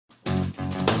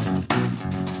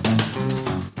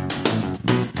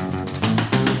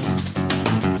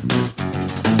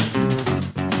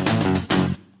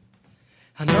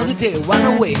day,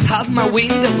 run away, out my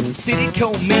window. The city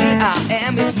called me, I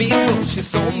am its mirror. She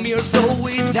saw me so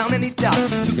way down in the dark.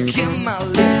 To kill my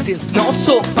lips is not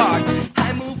so hard.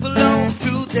 I move along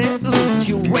through the woods.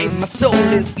 You rape my soul,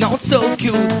 it's not so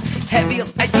good. Heavy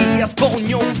ideas burn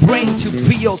your brain. To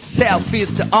be yourself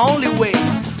is the only way.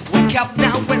 Wake up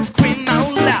now and scream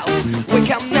out loud.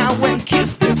 Wake up now and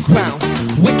kiss the ground.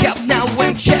 Wake up now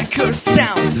and check her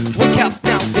sound. Wake up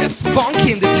now, there's funk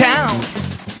in the town.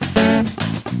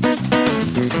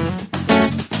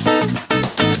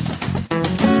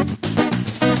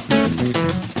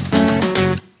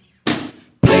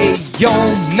 Play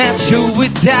your match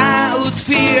without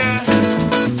fear.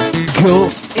 Go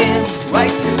in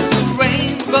right to the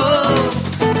rainbow.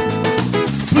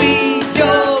 Free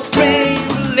your brain,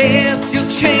 release your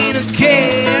chain of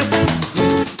cares.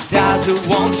 Doesn't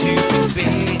want you to be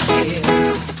here.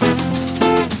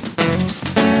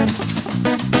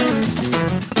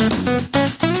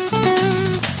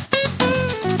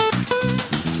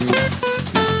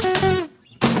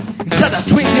 Inside that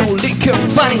dream, your liquor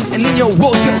funny, and in your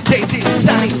world, your days is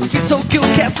sunny. Feel so good,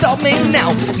 can't stop me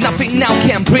now. Nothing now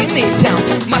can bring me down.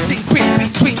 My seat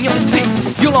between your feet.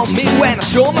 You love me when I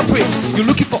show my breath. You're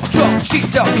looking for trouble,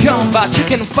 she.com, but you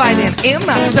can find it in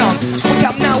my song. Wake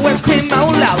up now and scream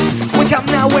out loud. Wake up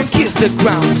now and kiss the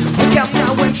ground. Wake up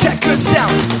now and check your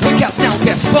sound. Wake up now,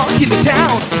 there's funk in the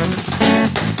town.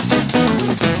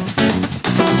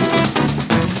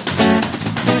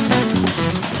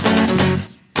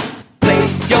 Play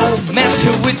your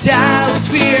measure without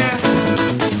fear.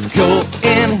 Go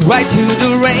in right to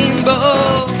the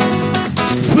rainbow.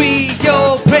 Free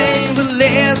your brain,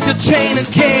 release your chain of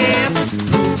cares.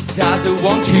 Who doesn't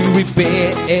want to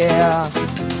repair?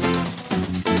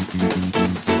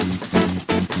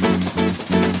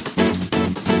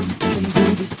 Can do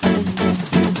this, I know.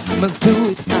 Must do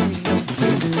it, I know.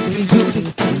 Can do this,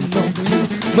 I know.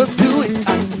 Must do it, I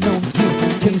know.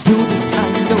 Can do this, I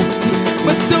know.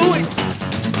 Must do it.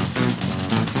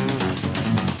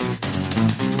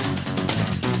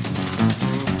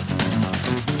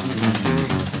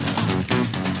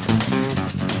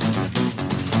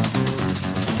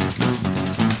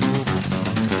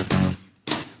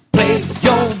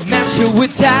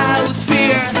 Without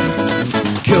fear,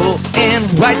 go in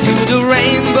right to the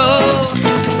rainbow.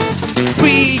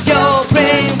 Free your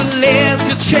brain, release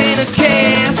your chain of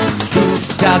cares. Who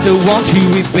doesn't want to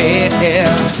repair?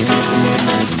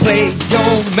 Play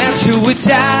your measure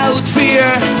without fear.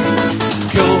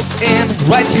 Go in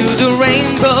right to the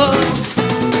rainbow.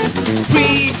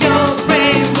 Free your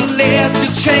brain, release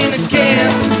your chain of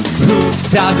cares. Who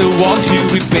doesn't want to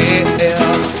repair?